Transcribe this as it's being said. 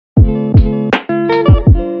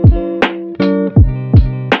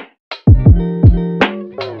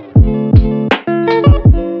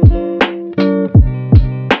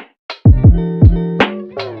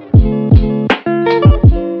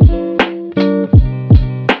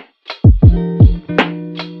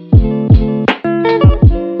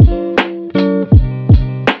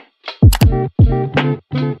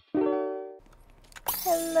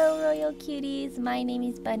my name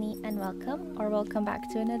is Bunny and welcome back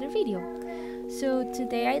to another video. So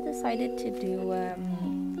today I decided to do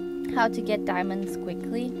how to get diamonds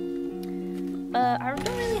quickly. I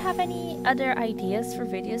don't really have any other ideas for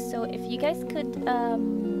videos, so if you guys could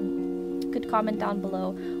comment down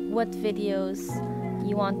below what videos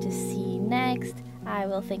you want to see next, I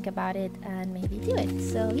will think about it and maybe do it.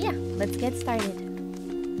 So yeah, let's get started.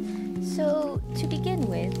 So to begin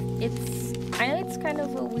with, I know it's kind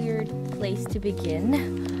of a weird place to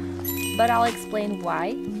begin, but I'll explain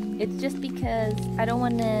why. It's just because I don't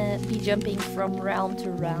want to be jumping from realm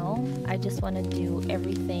to realm. I just want to do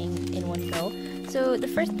everything in one go. So the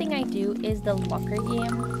first thing I do is the locker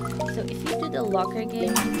game. So if you do the locker game,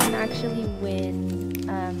 you can actually win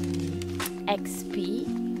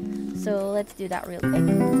XP. So let's do that real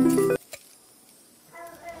quick.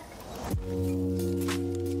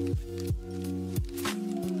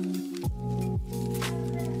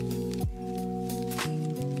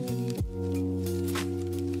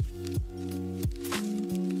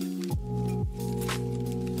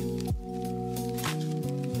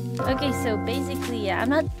 Okay, so basically, yeah, I'm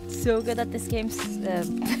not so good at this game,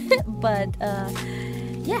 but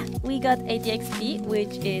yeah, we got 80 XP,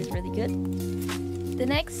 which is really good. The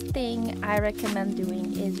next thing I recommend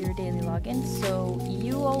doing is your daily login. So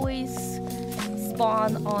you always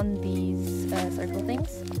spawn on these circle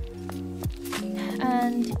things,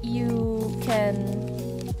 and you can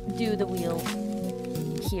do the wheel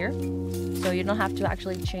here, so you don't have to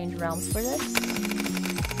actually change realms for this.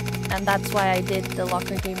 And that's why I did the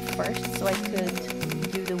locker game first, so I could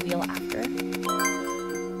do the wheel after.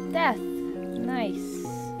 Death! Nice.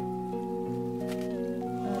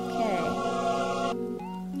 Okay.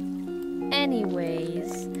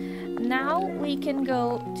 Anyways, now we can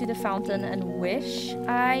go to the fountain and wish.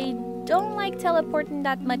 I don't like teleporting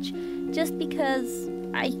that much, just because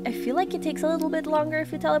I feel like it takes a little bit longer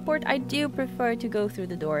if you teleport. I do prefer to go through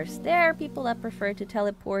the doors. There are people that prefer to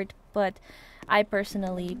teleport, but I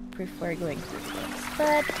personally prefer going through things.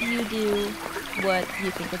 But you do what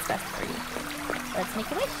you think is best for you. Let's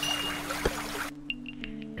make a wish.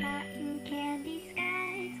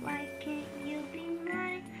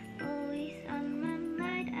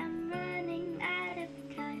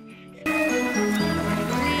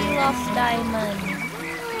 We lost diamond.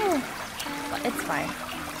 But it's fine.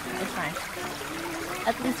 It's fine.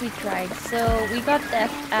 At least we tried. So we got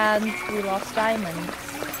death and we lost diamonds.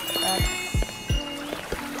 That's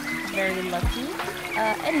very lucky.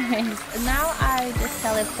 Anyways, now I just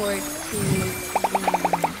teleport to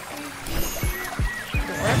the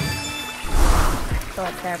door. So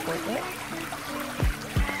let's teleport there.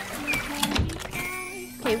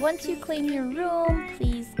 Okay, once you claim your room,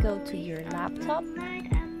 please go to your laptop.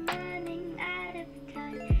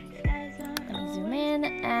 Zoom in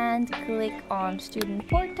and click on student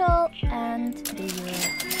portal and do your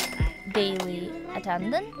daily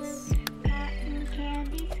attendance.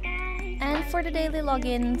 And for the daily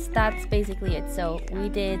logins, that's basically it. So we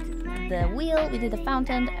did the wheel, we did the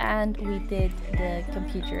fountain, and we did the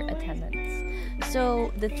computer attendance.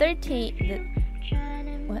 So the third thing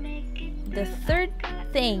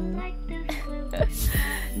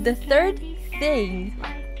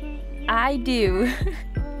I do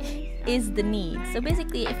is the need. So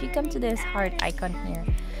basically, if you come to this heart icon here,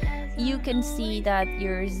 you can see that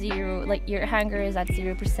your hanger is at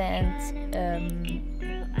 0%,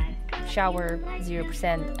 shower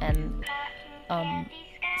 0%, and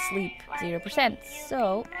sleep 0%.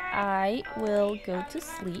 So I will go to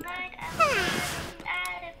sleep,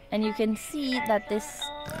 and you can see that this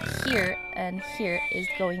here and here is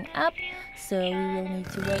going up, so we will need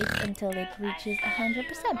to wait until it reaches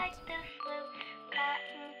 100%.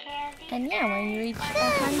 And yeah, when you reach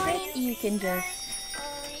 100, you can just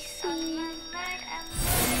see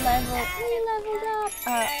we leveled up.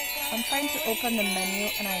 I'm trying to open the menu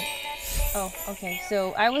and oh, okay,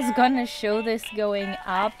 so I was gonna show this going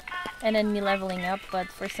up and then me leveling up, but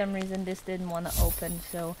for some reason this didn't want to open.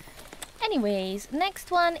 So anyways,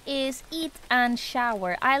 next one is eat and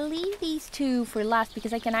shower. I leave these two for last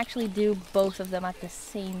because I can actually do both of them at the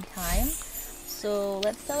same time. So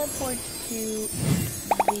let's teleport to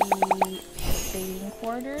the bathing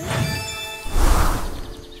quarters.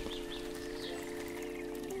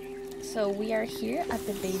 So we are here at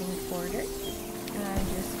the bathing quarters. I'm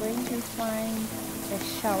just going to find a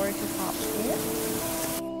shower to hop in.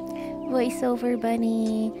 Voiceover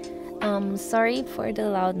Bunny. Sorry for the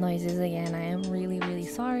loud noises again. I am really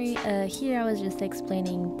sorry. Here I was just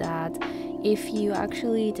explaining that if you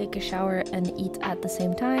actually take a shower and eat at the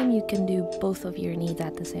same time, you can do both of your needs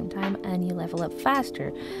at the same time and you level up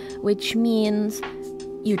faster, which means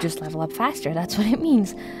you just level up faster. That's what it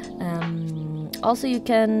means. Also, you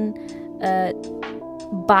can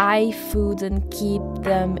buy food and keep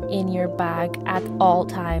them in your bag at all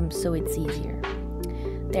times, so it's easier.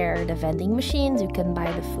 There are the vending machines, you can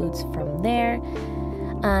buy the foods from there.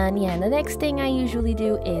 And yeah, the next thing I usually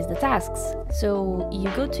do is the tasks. So you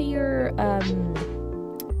go to your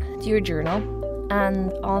journal,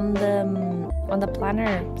 and on the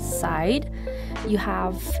planner side you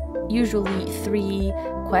have usually 3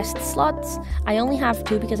 quest slots. I only have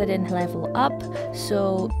 2 because I didn't level up.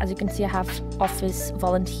 So as you can see, I have office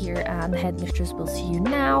volunteer and headmistress will see you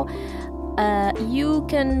now. You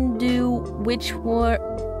can do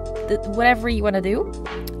whatever you want to do.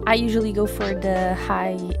 I usually go for the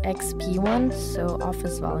high XP one, so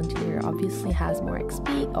office volunteer obviously has more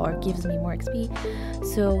XP or gives me more XP,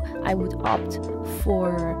 so I would opt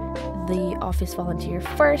for the office volunteer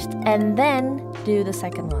first and then do the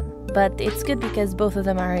second one. But it's good because both of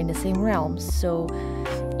them are in the same realms, so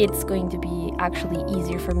it's going to be actually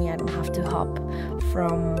easier for me. I don't have to hop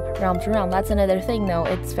from realm to realm. That's another thing though,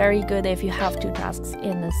 it's very good if you have 2 tasks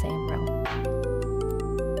in the same realm.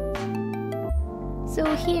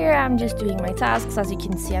 So here I'm just doing my tasks. As you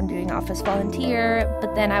can see, I'm doing office volunteer,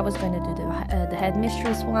 but then I was going to do the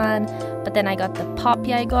headmistress one, but then I got the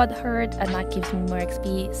puppy I got hurt, and that gives me more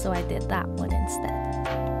XP, so I did that one instead.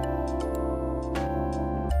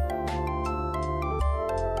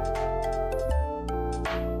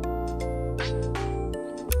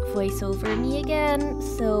 Voiceover me again.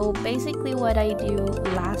 So basically what I do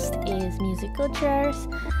last is musical chairs.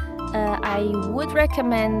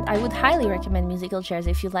 I would highly recommend musical chairs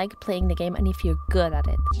if you like playing the game and if you're good at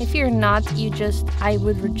it. If you're not, I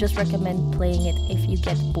would just recommend playing it if you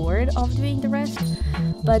get bored of doing the rest.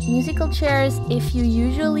 But musical chairs, if you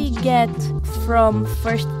usually get from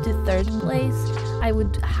 1st to 3rd place, I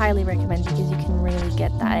would highly recommend, because you can really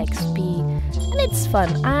get that XP and it's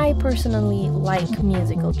fun. I personally like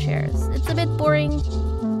musical chairs. It's a bit boring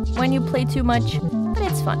when you play too much, but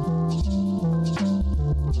it's fun.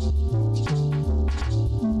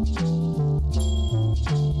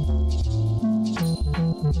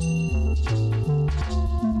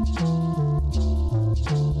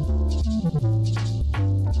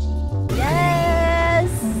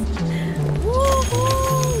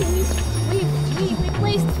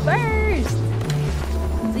 First!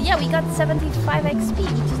 So yeah, we got 75 XP,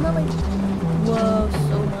 which is not like, whoa,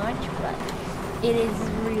 so much, but it is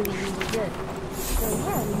really, really good. So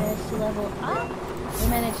yeah, we managed to level up, we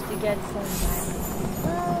managed to get some diamonds as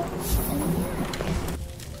well,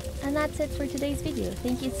 and that's it for today's video.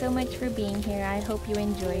 Thank you so much for being here. I hope you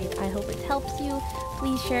enjoyed. I hope it helps you.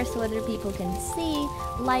 Please share so other people can see.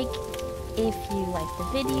 Like if you like the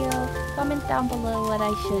video. Comment down below what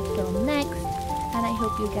I should film next. And I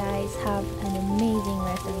hope you guys have an amazing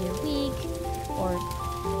rest of your week, or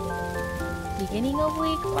beginning of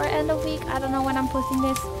week, or end of week. I don't know when I'm posting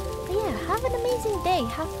this. But yeah, have an amazing day.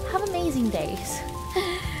 Have amazing days.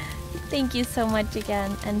 Thank you so much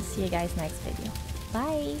again, and see you guys next video.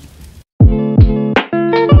 Bye!